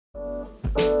Hey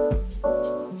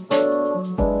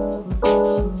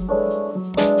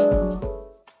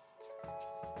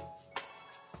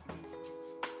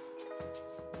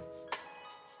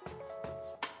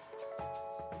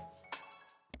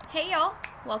y'all,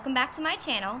 welcome back to my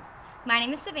channel. My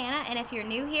name is Savannah, and if you're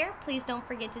new here, please don't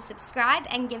forget to subscribe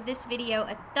and give this video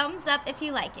a thumbs up if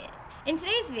you like it. In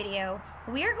today's video,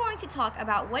 we're going to talk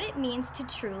about what it means to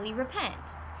truly repent.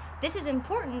 This is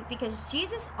important because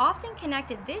Jesus often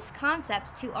connected this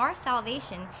concept to our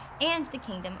salvation and the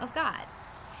kingdom of God.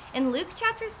 In Luke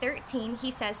chapter 13, he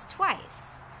says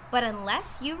twice, "But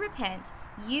unless you repent,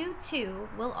 you too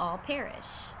will all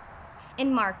perish."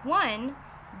 In Mark 1,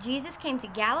 Jesus came to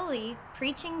Galilee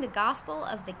preaching the gospel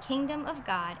of the kingdom of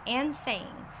God and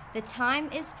saying, "The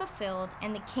time is fulfilled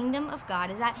and the kingdom of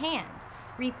God is at hand.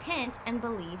 Repent and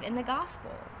believe in the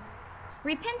gospel."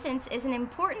 Repentance is an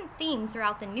important theme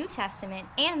throughout the New Testament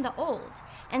and the Old,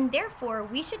 and therefore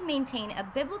we should maintain a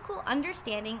biblical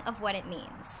understanding of what it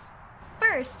means.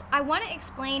 First, I want to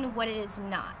explain what it is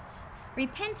not.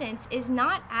 Repentance is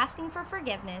not asking for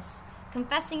forgiveness,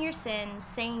 confessing your sins,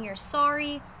 saying you're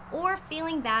sorry, or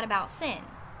feeling bad about sin.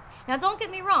 Now don't get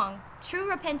me wrong, true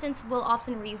repentance will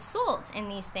often result in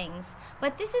these things,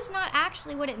 but this is not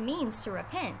actually what it means to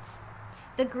repent.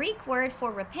 The Greek word for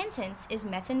repentance is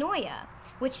metanoia,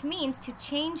 which means to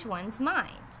change one's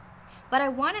mind. But I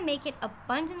want to make it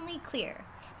abundantly clear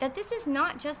that this is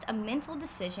not just a mental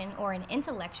decision or an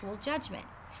intellectual judgment,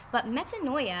 but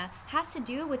metanoia has to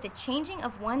do with the changing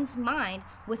of one's mind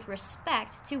with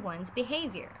respect to one's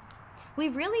behavior. We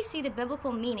really see the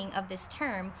biblical meaning of this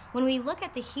term when we look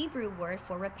at the Hebrew word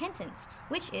for repentance,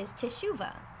 which is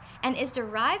teshuvah, and is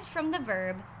derived from the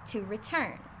verb to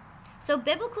return. So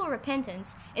biblical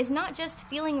repentance is not just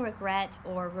feeling regret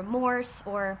or remorse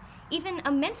or even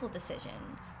a mental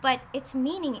decision, but its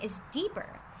meaning is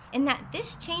deeper in that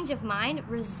this change of mind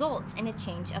results in a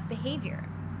change of behavior.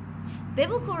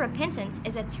 Biblical repentance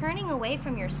is a turning away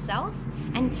from yourself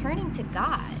and turning to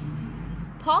God.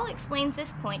 Paul explains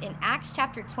this point in Acts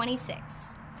chapter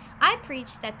 26. "I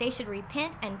preach that they should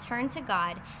repent and turn to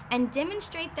God and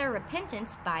demonstrate their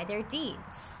repentance by their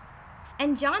deeds."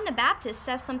 And John the Baptist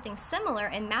says something similar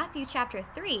in Matthew chapter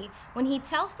 3 when he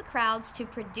tells the crowds to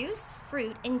produce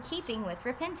fruit in keeping with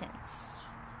repentance.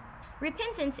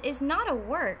 Repentance is not a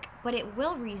work, but it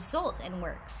will result in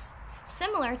works.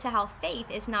 Similar to how faith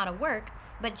is not a work,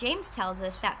 but James tells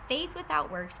us that faith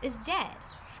without works is dead.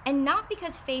 And not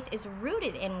because faith is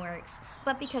rooted in works,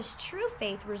 but because true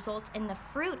faith results in the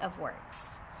fruit of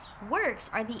works.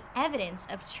 Works are the evidence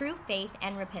of true faith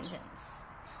and repentance.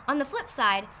 On the flip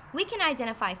side, we can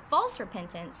identify false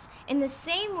repentance in the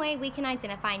same way we can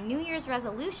identify New Year's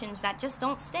resolutions that just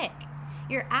don't stick.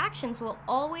 Your actions will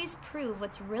always prove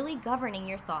what's really governing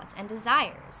your thoughts and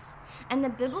desires. And the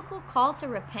biblical call to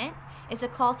repent is a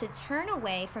call to turn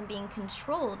away from being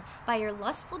controlled by your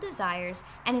lustful desires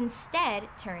and instead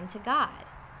turn to God.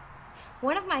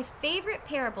 One of my favorite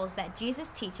parables that Jesus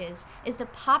teaches is the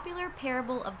popular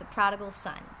parable of the prodigal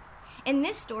son. In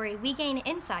this story, we gain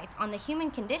insights on the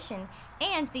human condition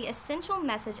and the essential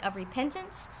message of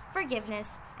repentance,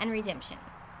 forgiveness, and redemption.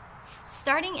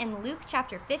 Starting in Luke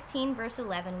chapter 15, verse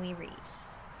 11, we read,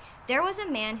 "There was a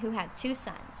man who had 2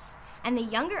 sons, and the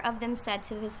younger of them said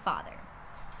to his father,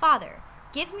 'Father,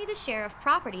 give me the share of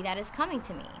property that is coming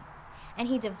to me.' And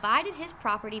he divided his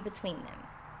property between them.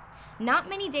 Not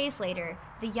many days later,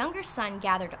 the younger son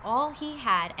gathered all he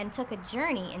had and took a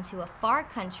journey into a far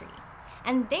country,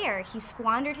 and there he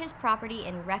squandered his property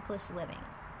in reckless living.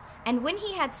 And when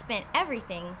he had spent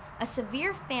everything, a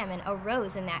severe famine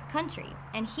arose in that country,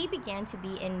 and he began to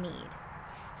be in need.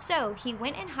 So he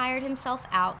went and hired himself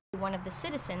out to one of the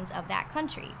citizens of that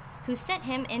country, who sent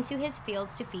him into his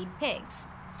fields to feed pigs.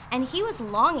 And he was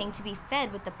longing to be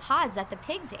fed with the pods that the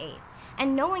pigs ate,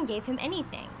 and no one gave him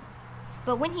anything.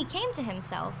 But when he came to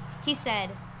himself, he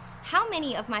said, 'How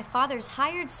many of my father's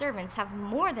hired servants have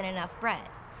more than enough bread,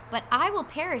 but I will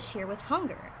perish here with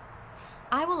hunger?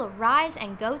 I will arise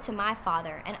and go to my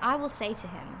father, and I will say to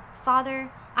him,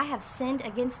 Father, I have sinned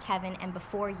against heaven and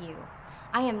before you.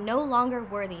 I am no longer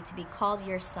worthy to be called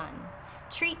your son.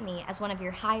 Treat me as one of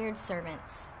your hired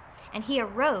servants.' And he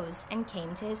arose and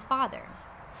came to his father.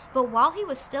 But while he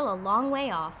was still a long way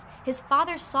off, his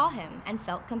father saw him and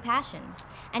felt compassion,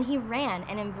 and he ran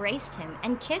and embraced him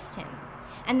and kissed him.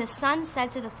 And the son said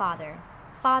to the father,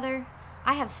 'Father,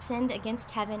 I have sinned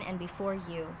against heaven and before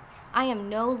you. I am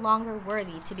no longer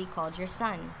worthy to be called your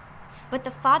son.' But the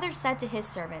father said to his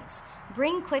servants,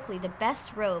 'Bring quickly the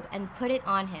best robe and put it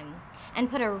on him,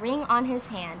 and put a ring on his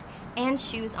hand and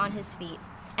shoes on his feet,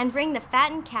 and bring the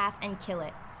fattened calf and kill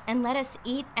it, and let us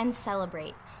eat and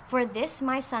celebrate. For this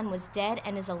my son was dead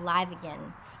and is alive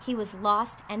again. He was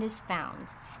lost and is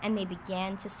found." And they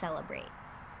began to celebrate.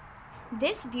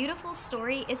 This beautiful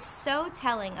story is so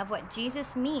telling of what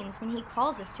Jesus means when he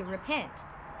calls us to repent.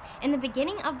 In the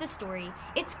beginning of the story,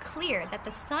 it's clear that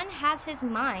the son has his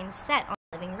mind set on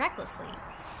living recklessly.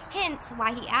 Hence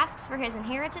why he asks for his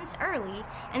inheritance early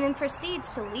and then proceeds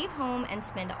to leave home and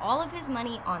spend all of his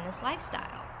money on this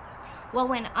lifestyle. Well,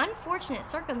 when unfortunate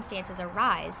circumstances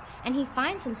arise and he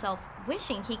finds himself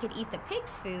wishing he could eat the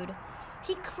pig's food,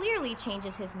 he clearly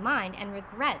changes his mind and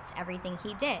regrets everything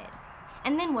he did.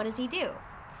 And then what does he do?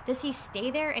 Does he stay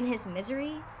there in his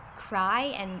misery, cry,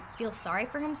 and feel sorry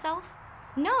for himself?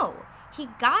 No, he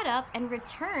got up and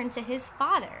returned to his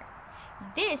father.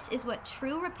 This is what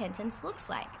true repentance looks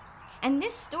like. And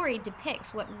this story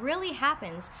depicts what really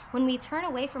happens when we turn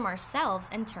away from ourselves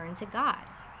and turn to God.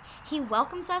 He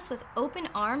welcomes us with open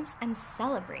arms and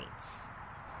celebrates.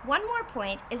 One more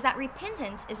point is that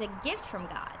repentance is a gift from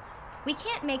God. We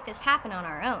can't make this happen on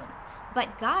our own,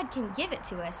 but God can give it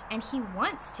to us, and he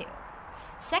wants to.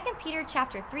 2 Peter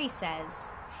chapter 3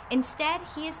 says, "Instead,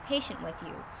 he is patient with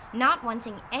you, not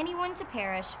wanting anyone to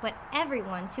perish, but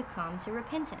everyone to come to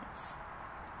repentance."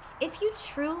 If you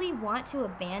truly want to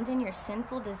abandon your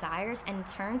sinful desires and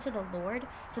turn to the Lord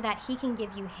so that he can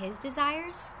give you his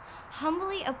desires,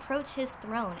 humbly approach his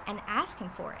throne and ask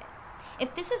him for it.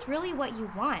 If this is really what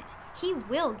you want, he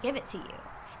will give it to you.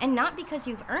 And not because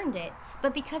you've earned it,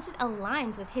 but because it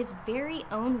aligns with his very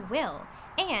own will,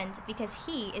 and because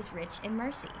he is rich in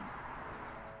mercy.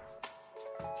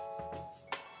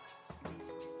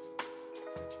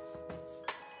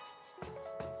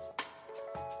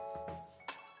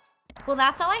 Well,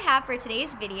 that's all I have for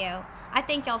today's video. I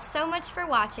thank y'all so much for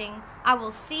watching. I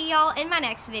will see y'all in my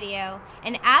next video.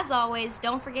 And as always,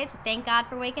 don't forget to thank God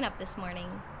for waking up this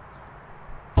morning.